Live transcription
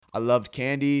I loved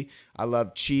candy. I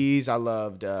loved cheese. I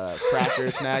loved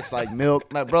cracker snacks like milk.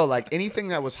 Like, bro, like anything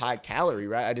that was high calorie,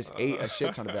 right? I just ate a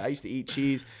shit ton of it. I used to eat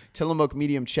cheese, Tillamook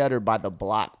medium cheddar by the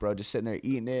block, bro. Just sitting there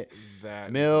eating it.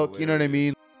 That milk, you know what I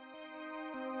mean?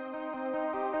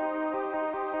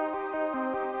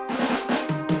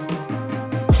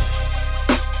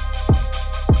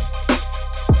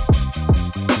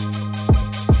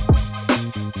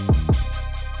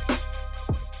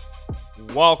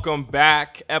 Welcome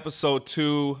back, episode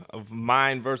 2 of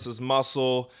Mind vs.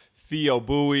 Muscle. Theo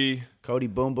Bowie, Cody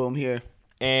Boom Boom here.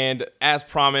 And as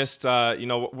promised,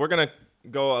 we're gonna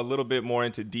go a little bit more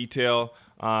into detail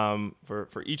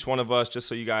for each one of us, just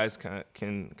so you guys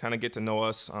can kind of get to know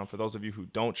us. For those of you who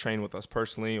don't train with us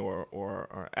personally or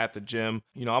are at the gym,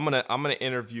 I'm gonna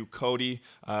interview Cody.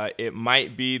 It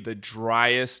might be the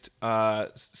driest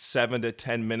 7 to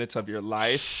 10 minutes of your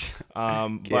life,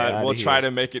 but we'll try to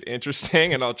make it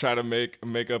interesting, and I'll try to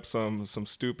make up some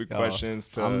stupid questions.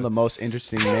 I'm the most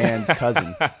interesting man's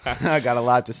cousin. I got a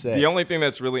lot to say. The only thing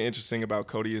that's really interesting about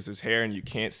Cody is his hair, and you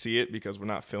can't see it because we're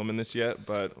not filming this yet,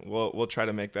 but we'll try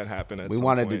to make that happen at some point. We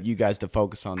wanted you guys to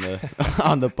focus on the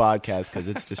on the podcast because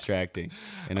it's distracting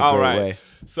in a great way.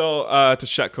 So to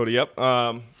shut Cody up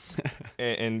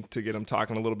and to get him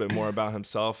talking a little bit more about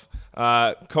himself,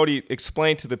 Cody,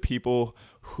 explain to the people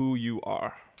who you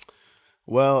are.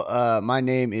 Well, my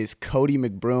name is Cody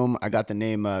McBroom. I got the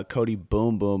name Cody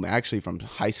Boom Boom actually from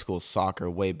high school soccer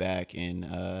way back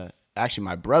in. Actually,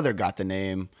 my brother got the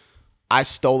name. I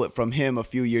stole it from him a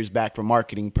few years back for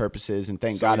marketing purposes, and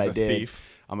thank God I did. Thief.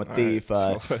 I'm a thief.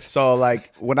 Right. So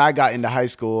like when I got into high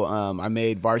school, I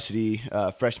made varsity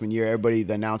freshman year.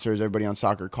 The announcers, everybody on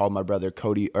soccer called my brother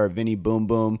Vinny Boom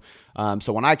Boom.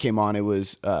 So when I came on, it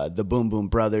was the Boom Boom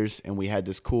brothers, and we had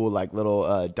this cool like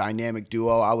little dynamic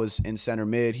duo. I was in center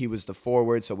mid, he was the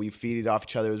forward, so we feeded off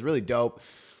each other. It was really dope.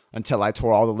 Until I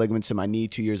tore all the ligaments in my knee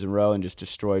 2 years in a row and just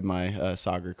destroyed my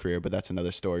soccer career. But that's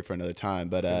another story for another time.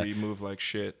 But you move like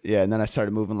shit. Yeah, and then I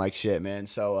started moving like shit, man.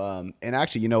 So, and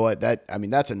actually, you know what?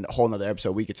 That's a whole nother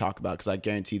episode we could talk about because I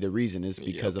guarantee the reason is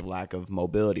because of lack of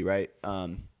mobility, right?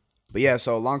 But yeah,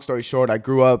 so long story short, I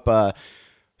grew up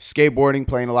skateboarding,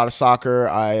 playing a lot of soccer.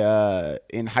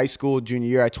 In high school, junior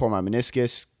year, I tore my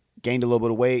meniscus, gained a little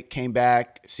bit of weight, came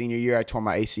back. Senior year, I tore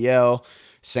my ACL.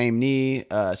 Same knee,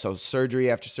 so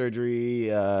surgery after surgery,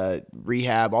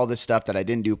 rehab, all this stuff that I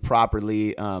didn't do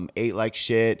properly, ate like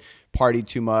shit, partied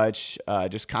too much,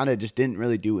 just didn't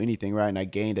really do anything right, and I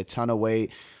gained a ton of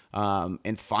weight,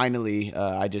 and finally,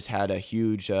 I just had a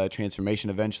huge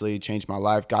transformation eventually, changed my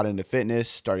life, got into fitness,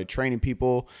 started training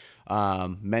people,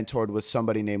 mentored with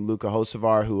somebody named Luka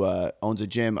Hocevar who owns a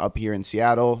gym up here in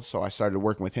Seattle, so I started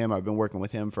working with him. I've been working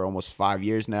with him for almost 5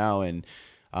 years now, and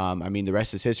the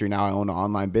rest is history. Now I own an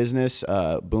online business,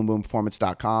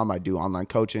 boomboomperformance.com. I do online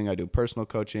coaching. I do personal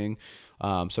coaching.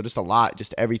 So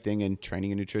just everything in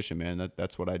training and nutrition, man.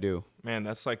 That's what I do. Man,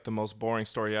 that's like the most boring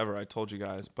story ever. I told you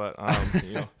guys, but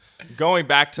going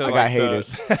back to I got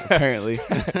haters apparently.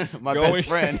 My best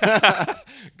friend.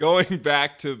 going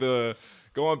back to the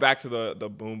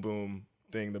Boom Boom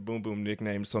thing, the Boom Boom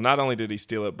nickname. So not only did he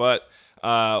steal it, but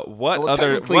let's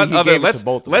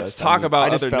talk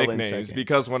about other nicknames,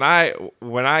 because when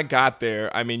I got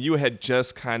there, you had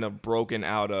just kind of broken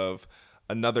out of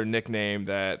another nickname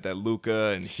that Luka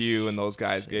and Hugh and those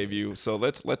guys gave you. So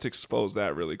let's expose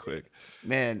that really quick.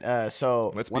 Man, let's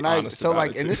be honest about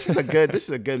it too. And this is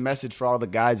a good message for all the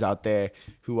guys out there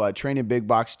who train in big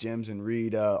box gyms and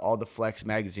read all the flex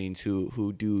magazines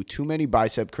who do too many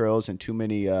bicep curls and too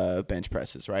many bench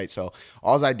presses, right? So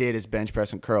all I did is bench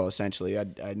press and curl essentially.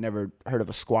 I'd never heard of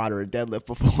a squat or a deadlift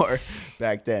before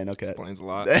back then. Okay, explains a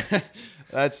lot.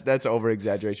 That's over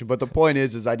exaggeration, but the point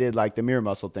is I did like the mirror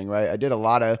muscle thing, right? I did a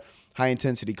lot of high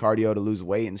intensity cardio to lose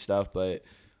weight and stuff, but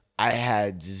I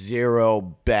had zero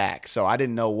back, so I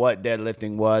didn't know what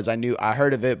deadlifting was. I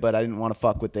heard of it, but I didn't want to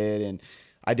fuck with it, and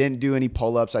I didn't do any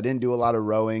pull-ups. I didn't do a lot of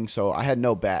rowing, so I had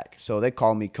no back. So they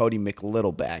called me Cody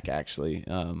McLittleback actually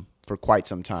for quite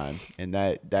some time, and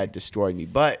that destroyed me.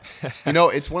 But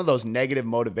it's one of those negative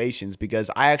motivations because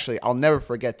I'll never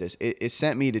forget this. It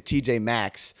sent me to TJ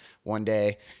Maxx one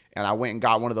day, and I went and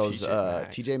got one of those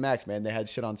TJ Maxx, man. They had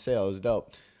shit on sale. It was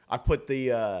dope. I put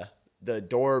the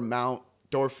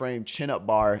door frame chin-up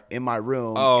bar in my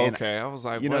room. Oh, okay. I was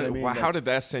like, what? Well, how did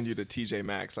that send you to TJ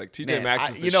Maxx? Like, TJ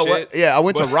Maxx is the shit. What? Yeah, I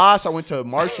went to Ross, I went to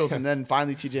Marshall's, and then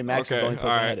finally TJ Maxx is the only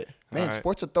place I had it. Man,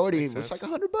 Sports Authority was like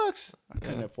 $100. I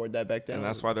couldn't afford that back then. And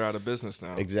that's why they're out of business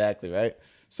now. Exactly, right?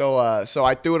 So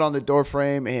I threw it on the door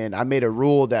frame, and I made a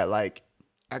rule that, like,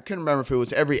 I couldn't remember if it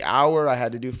was every hour I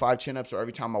had to do 5 chin-ups or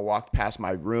every time I walked past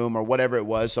my room or whatever it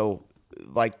was. So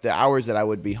like the hours that I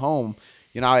would be home,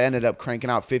 I ended up cranking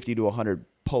out 50 to 100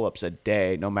 pull-ups a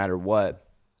day, no matter what,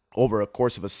 over a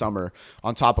course of a summer,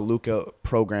 on top of Luca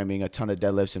programming a ton of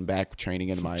deadlifts and back training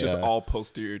in my just all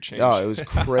posterior change. Oh, it was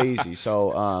crazy.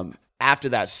 So after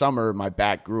that summer, my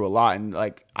back grew a lot, and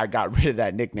like I got rid of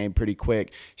that nickname pretty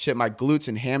quick. Shit, my glutes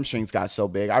and hamstrings got so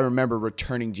big. I remember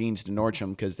returning jeans to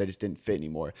Nordstrom because they just didn't fit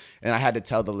anymore, and I had to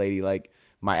tell the lady, like,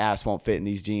 my ass won't fit in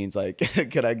these jeans. Like,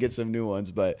 could I get some new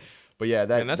ones? But yeah,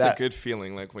 that's a good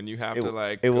feeling. Like when you have to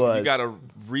you got to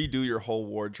redo your whole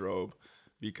wardrobe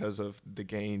because of the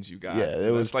gains you got. Yeah,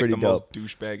 it was like pretty the dope.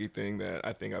 most douchebaggy thing that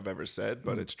I think I've ever said,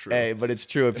 but it's true. Hey, but it's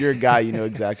true. If you're a guy, you know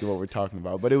exactly what we're talking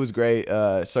about. But it was great.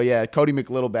 So yeah, Cody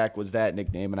McLittleback was that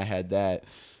nickname, and I had that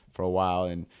for a while.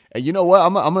 And you know what?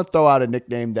 I'm gonna throw out a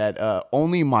nickname that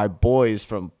only my boys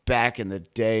from back in the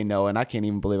day know, and I can't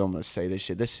even believe I'm gonna say this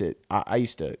shit. This shit, I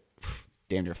used to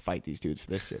damn near fight these dudes for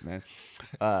this shit, man.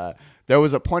 There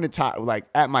was a point in time, like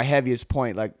at my heaviest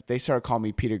point, like they started calling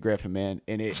me Peter Griffin, man,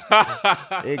 and it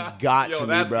got to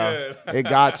me, bro. Good. It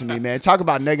got to me, man. Talk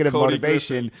about negative Cody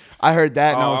motivation. Griffin. I heard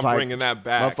that, and I was I'm like, bringing that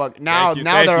back. Now Thank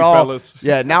they're you, all, fellas.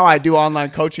 yeah. Now I do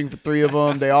online coaching for 3 of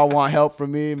them. They all want help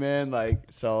from me, man. Like,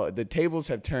 so the tables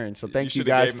have turned. So thank you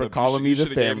guys for calling me the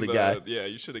family guy. Yeah,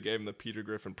 you should have gave him the Peter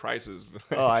Griffin prices.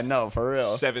 Oh, I know, for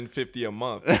real. $750 a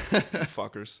month,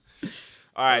 fuckers.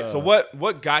 All right, so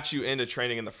what got you into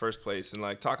training in the first place, and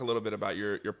like talk a little bit about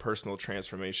your personal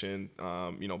transformation,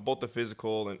 both the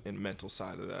physical and mental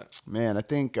side of that. Man, I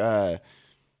think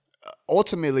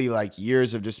ultimately, like,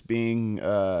 years of just being,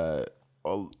 I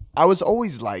was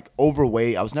always like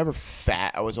overweight. I was never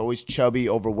fat. I was always chubby,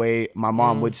 overweight. My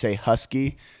mom would say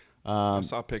husky. I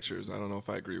saw pictures. I don't know if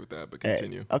I agree with that, but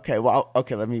continue. Okay, well,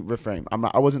 let me reframe.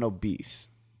 I wasn't obese.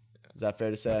 Is that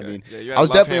fair to say? Okay. I mean, yeah, I was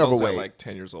definitely overweight. At like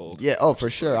 10 years old. Yeah. Oh, for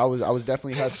sure. I was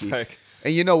definitely husky. Like,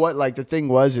 and you know what? Like the thing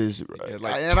was, is like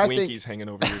Twinkies hanging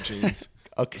over your jeans.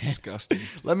 Okay. Disgusting.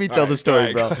 Let me tell the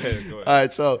story, bro. Go ahead. All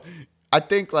right. So I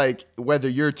think like whether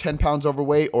you're 10 pounds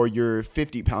overweight or you're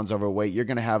 50 pounds overweight, you're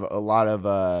gonna have a lot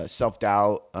of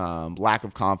self-doubt, lack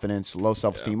of confidence, low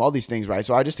self-esteem, all these things, right?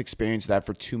 So I just experienced that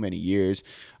for too many years.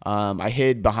 I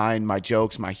hid behind my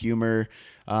jokes, my humor.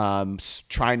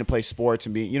 Trying to play sports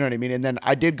and be, you know what I mean? And then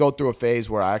I did go through a phase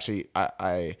where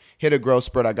I hit a growth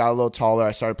spurt. I got a little taller.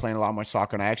 I started playing a lot more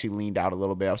soccer, and I actually leaned out a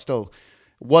little bit. I still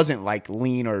wasn't like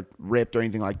lean or ripped or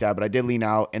anything like that, but I did lean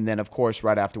out. And then of course,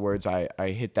 right afterwards, I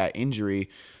hit that injury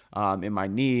in my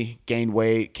knee, gained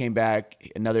weight, came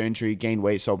back, another injury, gained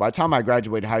weight. So by the time I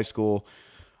graduated high school,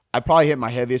 I probably hit my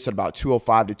heaviest at about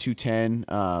 205 to 210.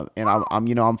 And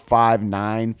I'm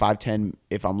 5'9", 5'10",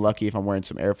 if I'm lucky, if I'm wearing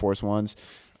some Air Force Ones.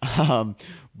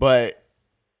 But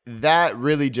that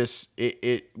really just,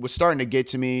 it was starting to get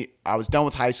to me. I was done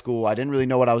with high school. I didn't really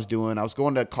know what I was doing. I was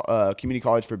going to community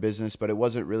college for business, but it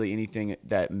wasn't really anything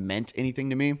that meant anything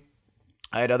to me.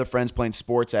 I had other friends playing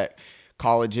sports at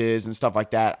colleges and stuff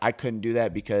like that. I couldn't do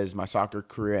that because my soccer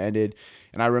career ended.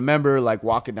 And I remember like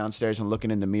walking downstairs and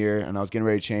looking in the mirror, and I was getting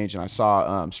ready to change, and I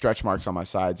saw stretch marks on my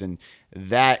sides. And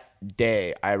that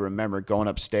day I remember going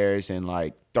upstairs and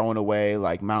like throwing away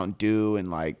like Mountain Dew and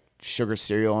like sugar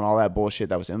cereal and all that bullshit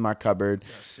that was in my cupboard.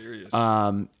 Yeah, serious.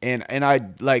 And I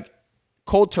like,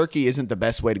 cold turkey isn't the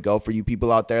best way to go for you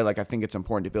people out there. Like, I think it's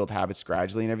important to build habits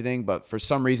gradually and everything, but for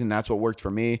some reason that's what worked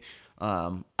for me.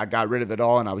 I got rid of it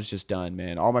all and I was just done,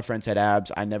 man. All my friends had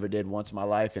abs. I never did once in my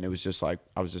life. And it was just like,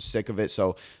 I was just sick of it.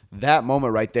 So that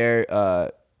moment right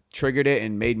there, triggered it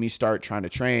and made me start trying to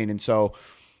train. And so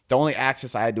the only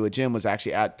access I had to a gym was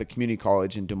actually at the community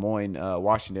college in Des Moines,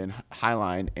 Washington,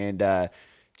 Highline. And,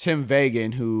 Tim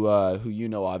Vagan, who you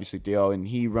know, obviously, Theo, and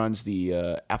he runs the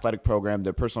athletic program,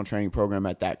 the personal training program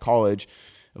at that college,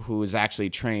 who has actually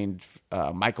trained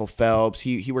Michael Phelps.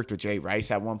 He worked with Jay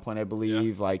Rice at one point, I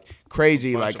believe. Yeah. Like,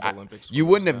 crazy. Like, you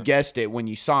wouldn't have guessed it when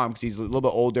you saw him because he's a little bit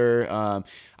older.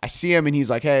 I see him and he's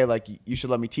like, hey, like, you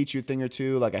should let me teach you a thing or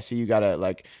two. Like, I see you gotta,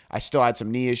 like, I still had some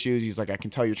knee issues. He's like, I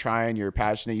can tell you're trying, you're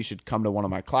passionate, you should come to one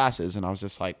of my classes. And I was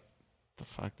just like, the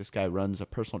fuck, this guy runs a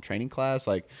personal training class?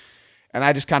 Like, and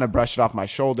I just kind of brushed it off my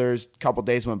shoulders. A couple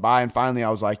days went by, and finally I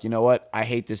was like, you know what? I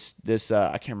hate this.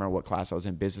 I can't remember what class I was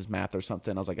in, business math or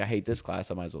something. I was like, I hate this class.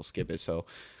 I might as well skip it. So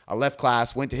I left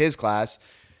class, went to his class,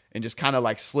 and just kind of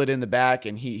like slid in the back.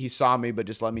 And he saw me, but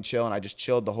just let me chill. And I just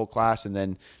chilled the whole class. And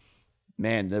then,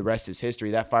 man, the rest is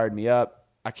history. That fired me up.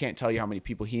 I can't tell you how many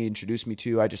people he introduced me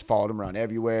to. I just followed him around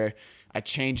everywhere. I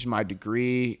changed my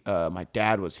degree. My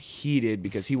dad was heated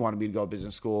because he wanted me to go to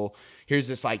business school. Here's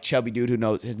this like chubby dude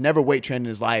who has never weight trained in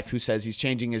his life, who says he's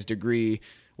changing his degree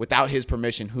without his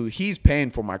permission, who he's paying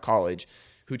for my college,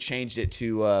 who changed it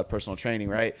to personal training,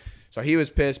 right? So he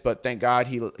was pissed, but thank God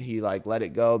he like let it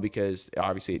go, because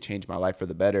obviously it changed my life for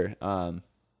the better.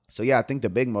 So yeah, I think the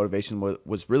big motivation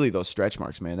was really those stretch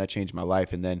marks, man. That changed my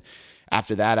life. And then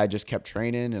after that, I just kept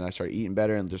training and I started eating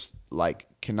better and just like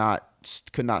could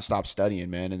not stop studying,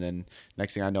 man. And then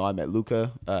next thing I know, I met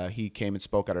Luca. He came and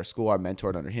spoke at our school. I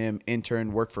mentored under him,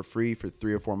 interned, worked for free for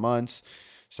 3 or 4 months,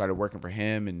 started working for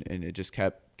him, and it just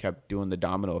kept doing the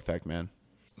domino effect, man.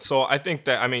 So I think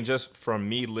that, I mean, just from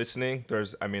me listening,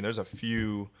 there's a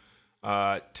few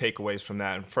takeaways from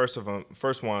that. And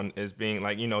first one is being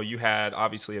like, you had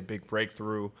obviously a big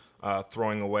breakthrough,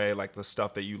 throwing away like the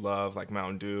stuff that you love, like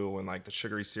Mountain Dew and like the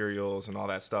sugary cereals and all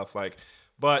that stuff. Like,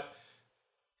 but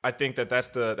I think that's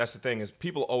the thing is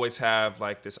people always have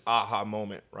like this aha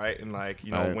moment, right? And like,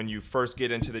 Right. when you first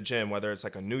get into the gym, whether it's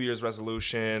like a New Year's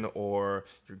resolution or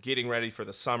you're getting ready for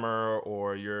the summer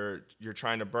or you're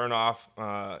trying to burn off,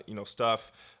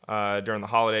 stuff during the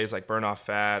holidays, like burn off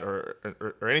fat or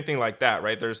anything like that,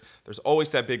 right? There's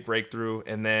always that big breakthrough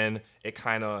and then it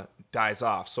kind of dies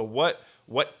off. So what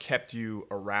kept you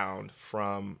around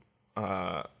from,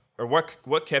 or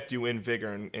what kept you in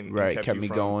vigor and Right, kept kept you me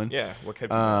from, going. Yeah, what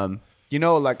kept you going?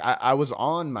 Like I was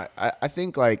on I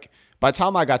think like by the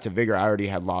time I got to Vigor, I already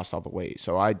had lost all the weight.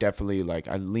 So I definitely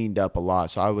I leaned up a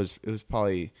lot. So it was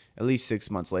probably at least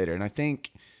 6 months later. And I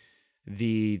think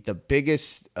the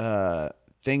biggest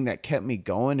thing that kept me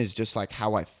going is just like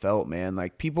how I felt, man.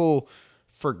 Like people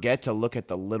forget to look at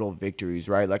the little victories,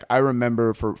 right? Like I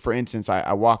remember for instance,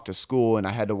 I walked to school and I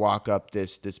had to walk up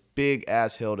this big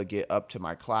ass hill to get up to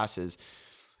my classes.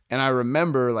 And I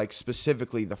remember like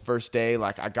specifically the first day,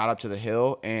 like I got up to the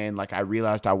hill and like I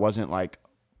realized I wasn't like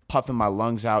puffing my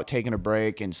lungs out, taking a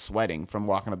break and sweating from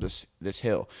walking up this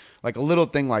hill. Like a little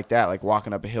thing like that, like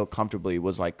walking up a hill comfortably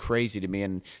was like crazy to me.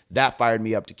 And that fired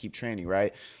me up to keep training,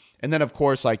 right? And then of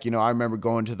course, like, I remember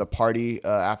going to the party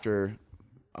after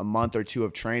a month or two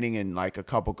of training and like a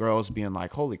couple girls being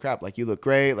like, holy crap, like you look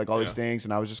great, like all these things.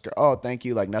 And I was just, oh, thank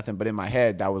you, like nothing. But in my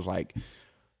head, that was like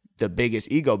the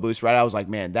biggest ego boost, right? I was like,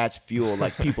 man, that's fuel.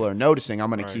 Like people are noticing. I'm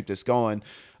going to keep this going.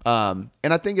 And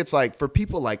I think it's like for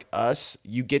people like us,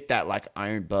 you get that like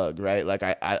iron bug, right? Like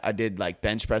I did like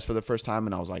bench press for the first time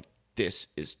and I was like, this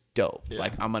is dope. Yeah.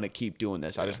 Like I'm going to keep doing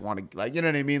this. I just want to like, you know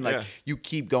what I mean? Like you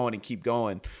keep going and keep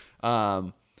going.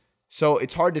 So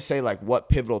it's hard to say like what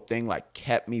pivotal thing like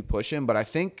kept me pushing, but I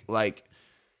think like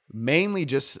mainly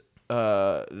just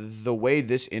the way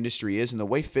this industry is and the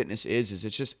way fitness is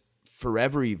it's just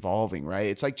forever evolving, right?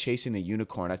 It's like chasing a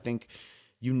unicorn. I think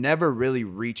you never really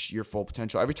reach your full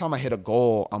potential. Every time I hit a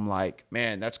goal, I'm like,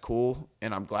 man, that's cool.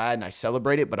 And I'm glad and I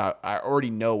celebrate it, but I already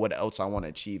know what else I want to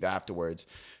achieve afterwards.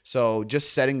 So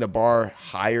just setting the bar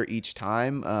higher each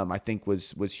time, I think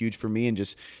was huge for me. And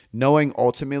just knowing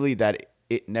ultimately that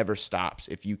it never stops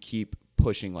if you keep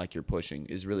pushing like you're pushing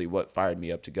is really what fired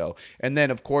me up to go. And then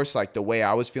of course, like the way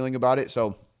I was feeling about it.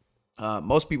 So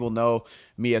most people know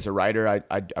me as a writer.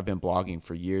 I've been blogging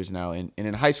for years now. And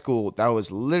in high school, that was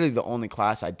literally the only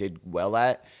class I did well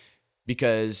at,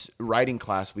 because writing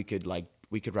class, we could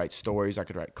write stories. I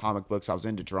could write comic books. I was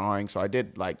into drawing. So I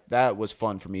did like, that was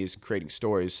fun for me, is creating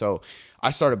stories. So I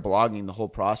started blogging the whole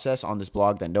process on this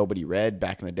blog that nobody read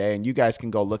back in the day. And you guys can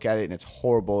go look at it and it's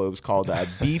horrible. It was called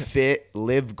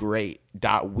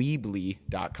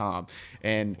BeFitLiveGreat.Weebly.com.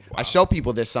 And I show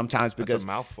people this sometimes because that's a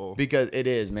mouthful. Because it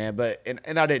is, man. But,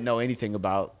 and I didn't know anything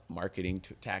about marketing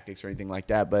tactics or anything like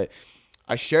that. But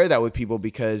I share that with people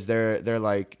because they're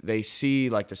like, they see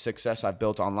like the success I've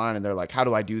built online and they're like, how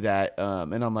do I do that?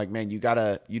 And I'm like, man, you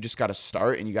just gotta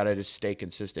start and you gotta just stay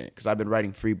consistent. Cause I've been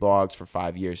writing free blogs for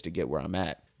 5 years to get where I'm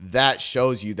at. That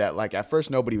shows you that like at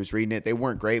first nobody was reading it. They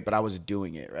weren't great, but I was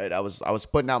doing it, right? I was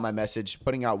putting out my message,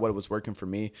 putting out what was working for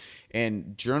me,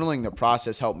 and journaling the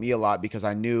process helped me a lot because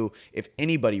I knew if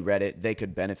anybody read it, they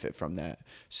could benefit from that.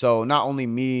 So not only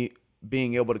me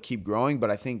being able to keep growing, but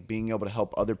I think being able to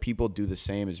help other people do the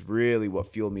same is really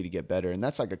what fueled me to get better. And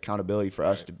that's like accountability for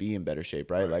us to be in better shape,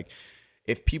 right? Like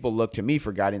if people look to me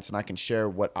for guidance and I can share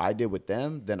what I did with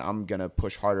them, then I'm going to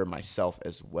push harder myself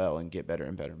as well and get better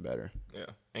and better and better. Yeah.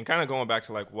 And kind of going back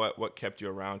to like what kept you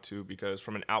around too, because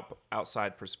from an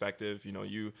outside perspective,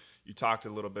 you talked a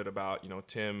little bit about,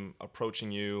 Tim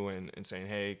approaching you and saying,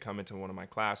 hey, come into one of my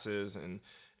classes and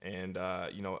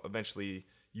eventually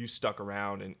you stuck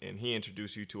around and he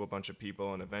introduced you to a bunch of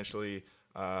people and eventually,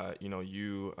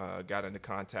 you got into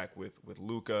contact with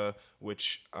Luca,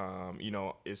 which,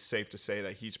 is safe to say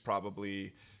that he's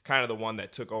probably kind of the one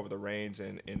that took over the reins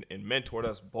and mentored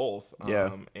us both.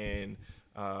 And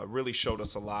really showed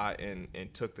us a lot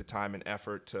and took the time and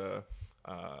effort to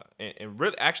and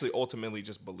really actually ultimately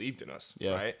just believed in us,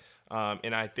 right?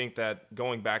 And I think that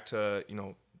going back to,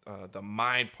 the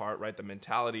mind part, right, the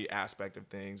mentality aspect of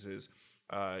things is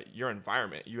your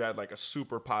environment. You had like a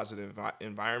super positive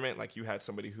environment. Like you had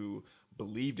somebody who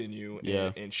believed in you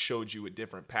and showed you a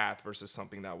different path versus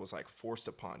something that was like forced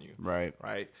upon you. Right.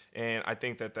 And I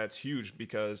think that that's huge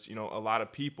because, a lot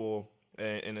of people,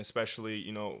 and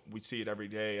especially, we see it every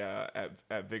day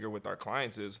at Vigor with our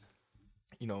clients is,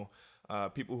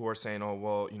 people who are saying, oh,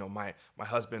 well, my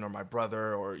husband or my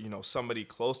brother or, somebody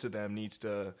close to them needs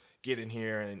to get in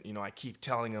here. And, I keep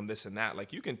telling them this and that.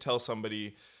 Like you can tell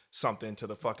somebody something to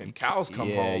the fucking cows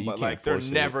come home, but like they're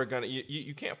never gonna,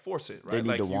 you can't force it, right?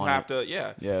 Like you have to,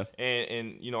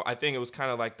 And I think it was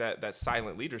kind of like that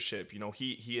silent leadership.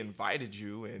 He invited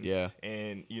you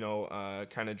and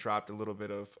kind of dropped a little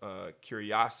bit of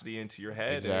curiosity into your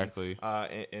head. Exactly.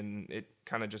 And it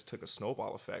kind of just took a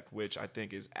snowball effect, which I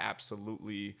think is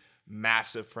absolutely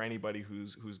massive for anybody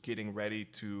who's getting ready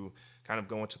to kind of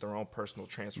go into their own personal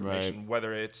transformation,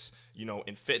 whether it's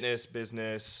in fitness,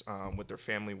 business, with their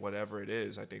family, whatever it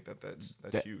is. I think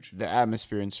that's huge. The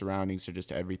atmosphere and surroundings are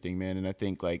just everything, man. And I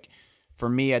think like for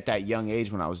me at that young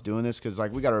age when I was doing this, because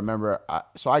like we got to remember,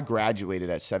 I graduated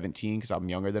at 17 because I'm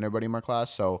younger than everybody in my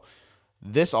class. So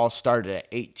this all started at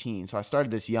 18. So I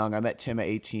started this young. I met Tim at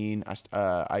 18.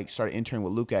 I started interning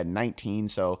with Luca at 19.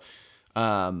 So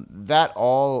that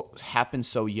all happened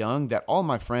so young that all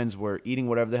my friends were eating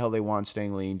whatever the hell they want,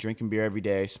 staying lean, drinking beer every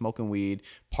day, smoking weed,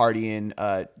 partying,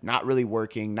 not really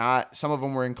working. Some of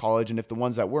them were in college, and if the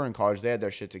ones that were in college, they had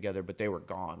their shit together, but they were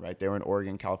gone, right? They were in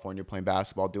Oregon, California, playing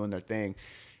basketball, doing their thing.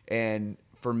 And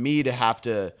for me to have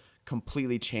to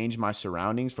completely change my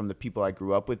surroundings from the people I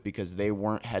grew up with because they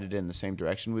weren't headed in the same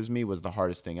direction as me was the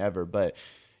hardest thing ever. But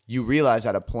you realize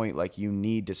at a point, like, you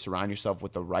need to surround yourself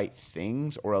with the right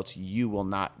things or else you will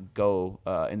not go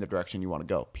in the direction you want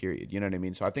to go, period. You know what I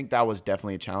mean? So I think that was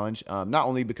definitely a challenge, not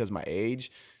only because my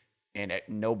age and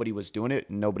nobody was doing it,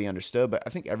 nobody understood, but I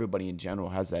think everybody in general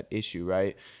has that issue,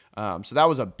 right? So that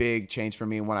was a big change for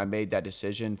me. And when I made that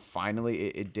decision, finally,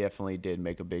 it definitely did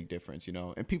make a big difference,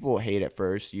 and people will hate at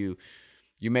first. You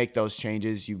make those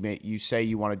changes, you say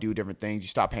you want to do different things, you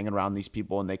stop hanging around these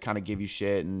people and they kind of give you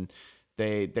shit and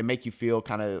they make you feel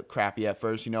kind of crappy at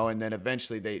first, and then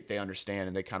eventually they understand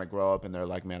and they kind of grow up and they're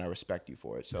like, man, I respect you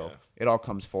for it. So it all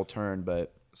comes full turn.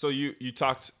 But so you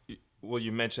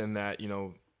mentioned that,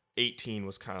 18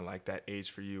 was kind of like that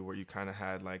age for you where you kind of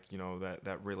had like,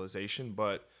 that realization.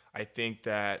 But I think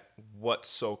that what's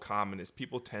so common is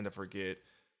people tend to forget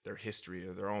their history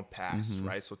or their own past,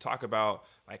 right? So talk about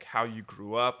like how you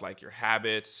grew up, like your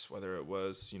habits, whether it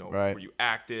was, were you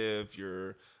active,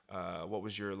 what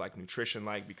was your like nutrition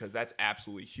like? Because that's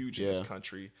absolutely huge in this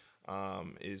country,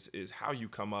 is how you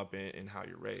come up and how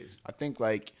you're raised. I think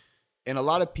like, and a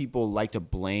lot of people like to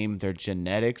blame their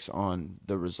genetics on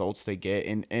the results they get.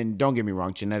 And don't get me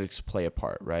wrong, genetics play a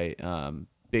part, right?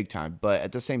 Big time. But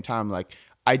at the same time, like,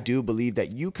 I do believe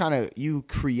that you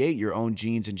create your own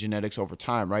genes and genetics over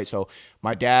time, right? So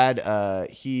my dad,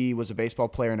 he was a baseball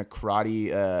player and a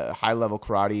karate, high-level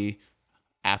karate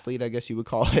athlete, I guess you would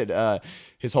call it,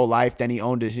 his whole life. Then he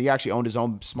actually owned his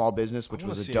own small business, which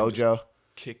was a dojo.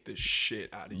 Kick the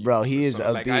shit out of you, bro. He is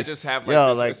a beast. I just have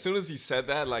like, as soon as he said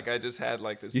that, like I just had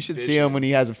like this. You should see him when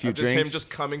he has a few drinks. Him just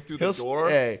coming through the door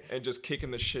and just kicking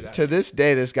the shit out. To this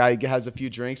day, this guy has a few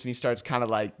drinks and he starts kind of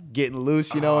like getting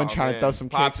loose, and trying to throw some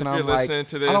Pops, kicks. And I'm like, I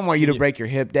don't want you to break your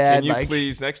hip, Dad. Can you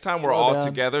please, next time we're all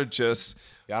together, just.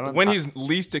 When he's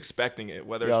least expecting it,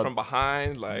 whether it's from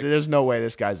behind, like there's no way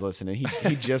this guy's listening.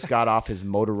 He just got off his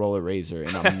Motorola Razr,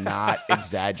 and I'm not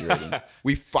exaggerating.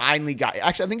 We finally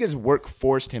actually, I think his work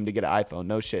forced him to get an iPhone.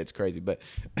 No shit, it's crazy. But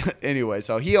anyway,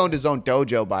 so he owned his own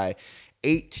dojo by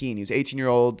 18. He was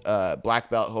 18-year-old black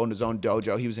belt, owned his own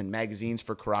dojo. He was in magazines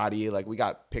for karate. Like, we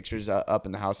got pictures up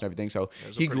in the house and everything. So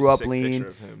he grew up lean.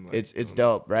 Him, like, it's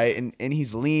dope, right? And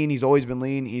he's lean. He's always been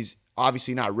lean. He's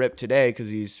obviously not ripped today because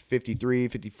he's 53,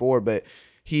 54, but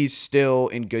he's still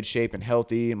in good shape and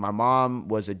healthy. My mom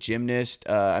was a gymnast.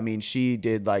 She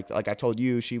did like I told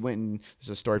you, she went and, this is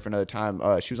a story for another time.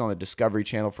 She was on the Discovery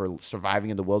Channel for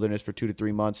surviving in the wilderness for 2 to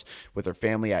 3 months with her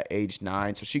family at age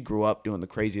 9. So she grew up doing the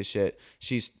craziest shit.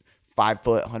 She's 5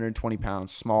 foot, 120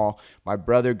 pounds, small. My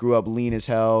brother grew up lean as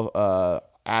hell,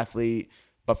 athlete.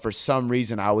 But for some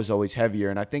reason, I was always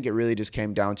heavier. And I think it really just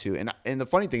came down to, and the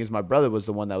funny thing is my brother was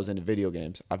the one that was into video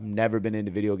games. I've never been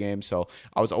into video games. So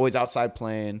I was always outside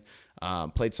playing,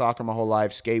 played soccer my whole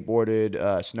life, skateboarded,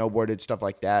 snowboarded, stuff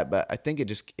like that. But I think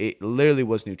it literally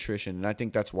was nutrition. And I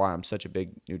think that's why I'm such a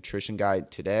big nutrition guy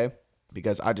today.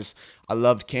 because I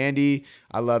loved candy,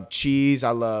 I loved cheese,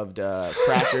 I loved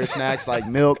cracker snacks like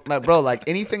milk, like, bro, like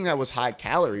anything that was high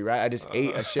calorie, right? I just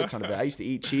ate a shit ton of it. I used to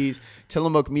eat cheese,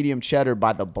 Tillamook medium cheddar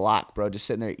by the block, bro, just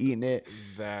sitting there eating it.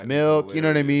 That milk, you know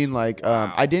what I mean? Like,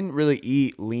 wow. I didn't really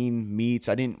eat lean meats.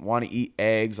 I didn't want to eat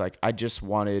eggs. Like, I just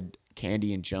wanted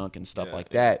candy and junk and stuff like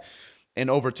that. And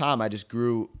over time, I just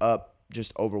grew up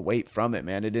just overweight from it,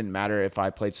 man. It didn't matter if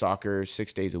I played soccer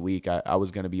 6 days a week. I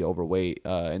was going to be overweight,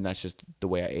 and that's just the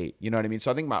way I ate. You know what I mean?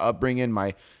 So I think my upbringing,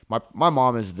 my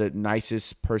mom is the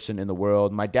nicest person in the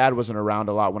world. My dad wasn't around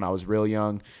a lot when I was real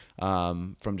young,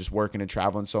 from just working and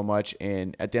traveling so much.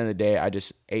 And at the end of the day, I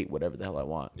just ate whatever the hell I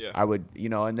want. Yeah. I would,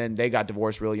 and then they got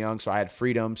divorced real young, so I had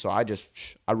freedom. So I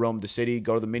roamed the city,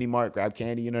 go to the mini mart, grab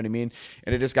candy, you know what I mean?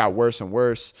 And it just got worse and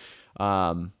worse.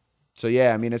 So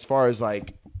yeah, I mean, as far as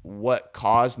like what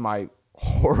caused my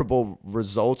horrible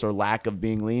results or lack of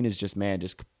being lean is just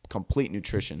complete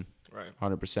nutrition. Right.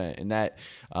 100%. And that,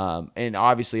 and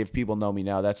obviously if people know me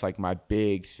now, that's like my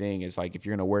big thing is like, if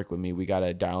you're going to work with me, we got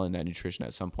to dial in that nutrition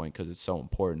at some point, 'cause it's so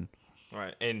important.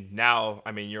 Right. And now,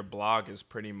 I mean, your blog is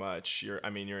pretty much your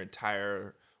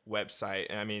entire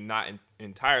website. I mean, not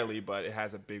entirely, but it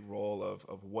has a big role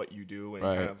of what you do and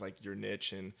kind of like your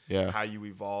niche and how you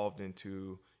evolved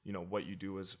into, what you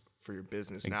do is for your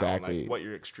business now, exactly. like what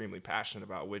you're extremely passionate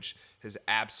about, which has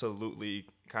absolutely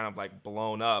kind of like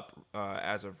blown up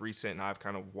as of recent. And I've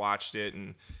kind of watched it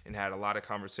and had a lot of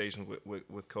conversations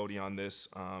with Cody on this.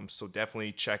 So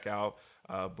definitely check out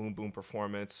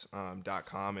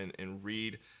boomboomperformance.com and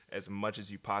read as much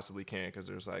as you possibly can, because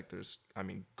there's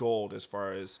gold as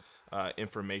far as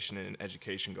information and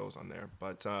education goes on there.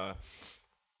 But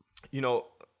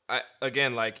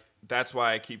that's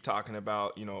why I keep talking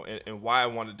about, and why I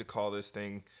wanted to call this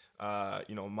thing,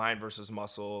 mind versus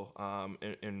muscle,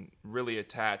 and really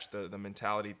attach the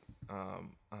mentality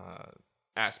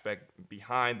aspect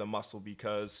behind the muscle,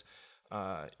 because,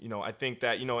 I think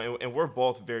that, and we're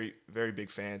both very, very big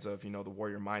fans of, the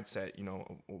warrior mindset.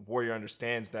 Warrior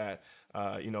understands that,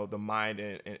 the mind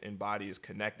and body is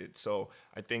connected. So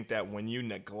I think that when you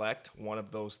neglect one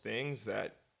of those things,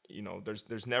 that,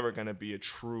 there's never going to be a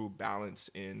true balance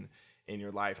in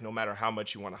your life, no matter how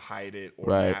much you want to hide it or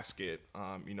mask it.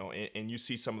 And you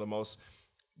see some of the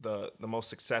most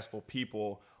successful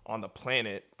people on the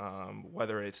planet,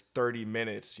 whether it's 30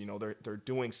 minutes, they're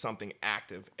doing something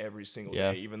active every single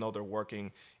day, even though they're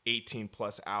working 18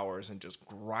 plus hours and just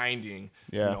grinding,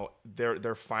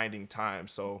 they're finding time.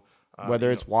 So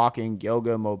whether it's walking,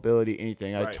 yoga, mobility,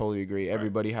 anything, I totally agree.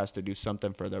 Everybody has to do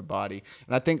something for their body.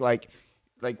 And I think like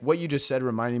what you just said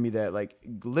reminded me that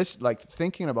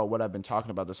thinking about what I've been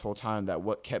talking about this whole time, that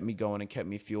what kept me going and kept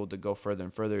me fueled to go further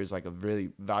and further is like a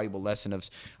really valuable lesson of,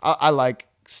 I like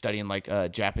studying like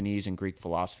Japanese and Greek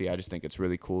philosophy. I just think it's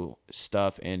really cool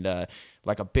stuff. And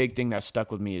like a big thing that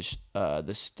stuck with me is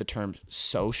the term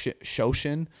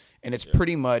shoshin. And it's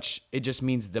pretty much, it just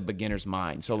means the beginner's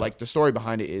mind. So like the story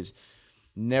behind it is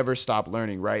never stop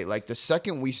learning, right? Like the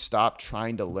second we stop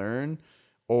trying to learn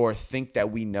or think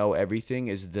that we know everything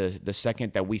is the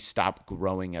second that we stop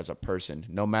growing as a person,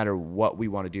 no matter what we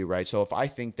want to do, right? So if I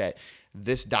think that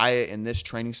this diet and this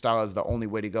training style is the only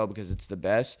way to go because it's the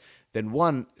best, then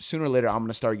one, sooner or later, I'm going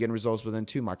to start getting results, but then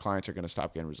two, my clients are going to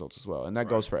stop getting results as well. And that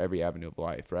goes for every avenue of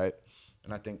life, right?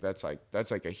 And I think that's like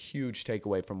a huge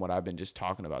takeaway from what I've been just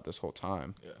talking about this whole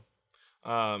time.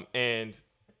 Yeah. And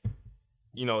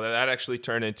that actually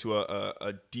turned into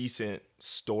a decent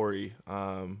story.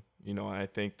 I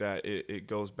think that it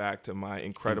goes back to my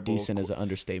incredible... Decent is an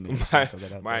understatement.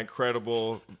 My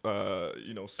incredible,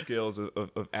 skills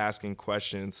of asking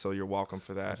questions. So you're welcome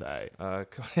for that.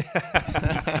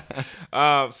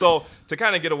 So to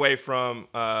kind of get away from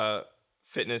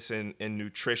fitness and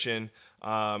nutrition,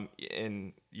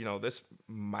 and this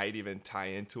might even tie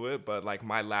into it, but like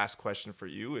my last question for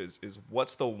you is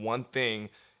what's the one thing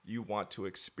you want to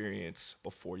experience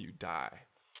before you die?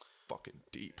 Fucking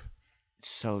deep.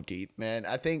 So deep, man.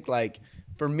 I think like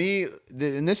for me,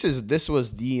 and this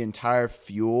was the entire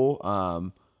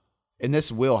fuel, and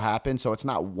this will happen. So it's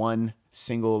not one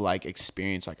single like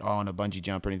experience, like on a bungee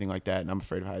jump or anything like that. And I'm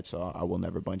afraid of heights, so I will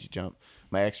never bungee jump.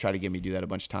 My ex tried to get me to do that a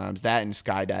bunch of times. That and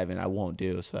skydiving I won't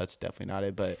do, so that's definitely not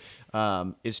it. But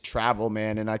is travel,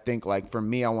 man. And I think like for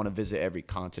me, I want to visit every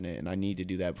continent, and I need to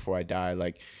do that before I die.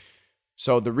 Like.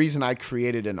 So the reason I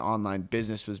created an online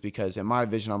business was because in my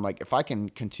vision, I'm like, if I can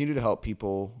continue to help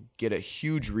people get a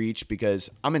huge reach,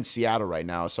 because I'm in Seattle right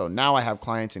now. So now I have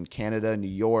clients in Canada, New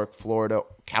York, Florida,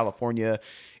 California.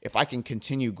 If I can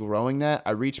continue growing that,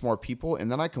 I reach more people,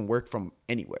 and then I can work from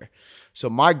anywhere. So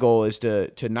my goal is to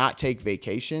not take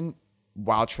vacation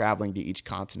while traveling to each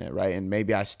continent, right? And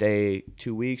maybe I stay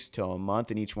 2 weeks till a month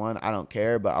in each one. I don't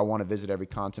care, but I want to visit every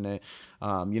continent.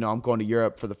 I'm going to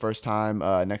Europe for the first time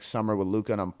next summer with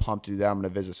Luca, and I'm pumped to do that. I'm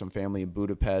going to visit some family in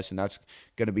Budapest, and that's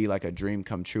going to be like a dream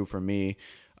come true for me.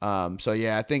 So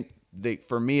yeah, I think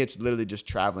for me, it's literally just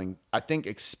traveling. I think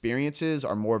experiences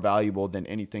are more valuable than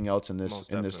anything else in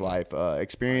this life.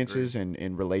 Experiences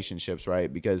and relationships,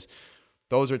 right? Because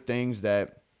those are things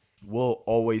that will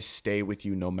always stay with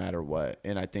you no matter what.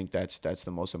 And I think that's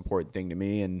the most important thing to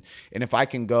me. And if I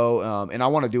can go, and I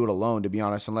want to do it alone, to be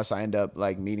honest, unless I end up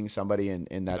like meeting somebody and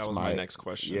that's that was my next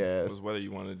question. Yeah. Was whether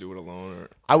you want to do it alone or.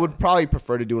 I would probably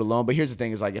prefer to do it alone. But here's the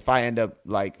thing is like, if I end up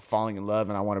like falling in love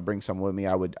and I want to bring someone with me,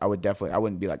 I would definitely, I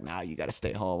wouldn't be like, nah, you got to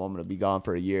stay home. I'm going to be gone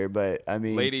for a year. But I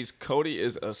mean. Ladies, Cody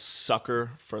is a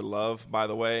sucker for love, by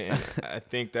the way. And I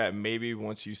think that maybe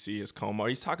once you see his coma,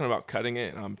 he's talking about cutting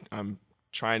it. And I'm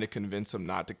trying to convince him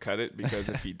not to cut it, because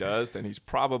if he does, then he's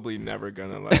probably never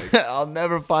gonna like. I'll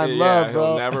never find love, bro.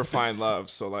 He'll never find love.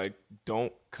 So like,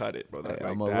 don't cut it, brother. Hey,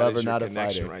 like, I'm a lover, not a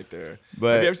fighter. Right there.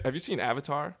 But have you seen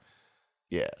Avatar?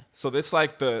 Yeah. So it's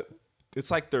like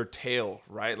their tail,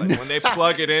 right? Like when they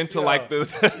plug it into like the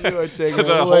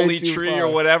holy tree or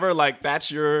whatever, like that's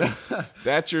your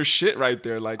shit right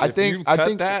there. Like if you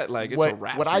cut that, like it's a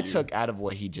wrap. What for I you. took out of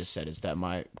what he just said is that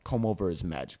my comb over is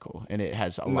magical and it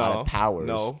has a lot of powers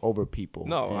over people.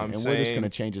 No, and we're just gonna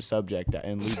change the subject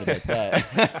and leave it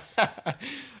at that.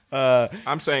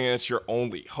 I'm saying it's your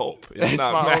only hope. It's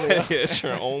not it's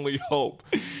your only hope.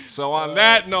 So on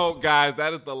that note, guys,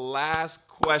 that is the last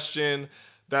question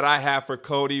that I have for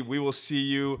Cody. We will see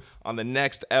you on the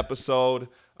next episode,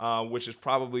 which is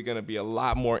probably going to be a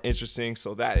lot more interesting.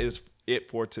 So that is it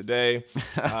for today.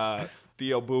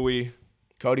 Theo Bowie.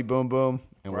 Cody Boom Boom.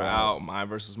 And we're out. Mind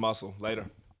versus Muscle. Later.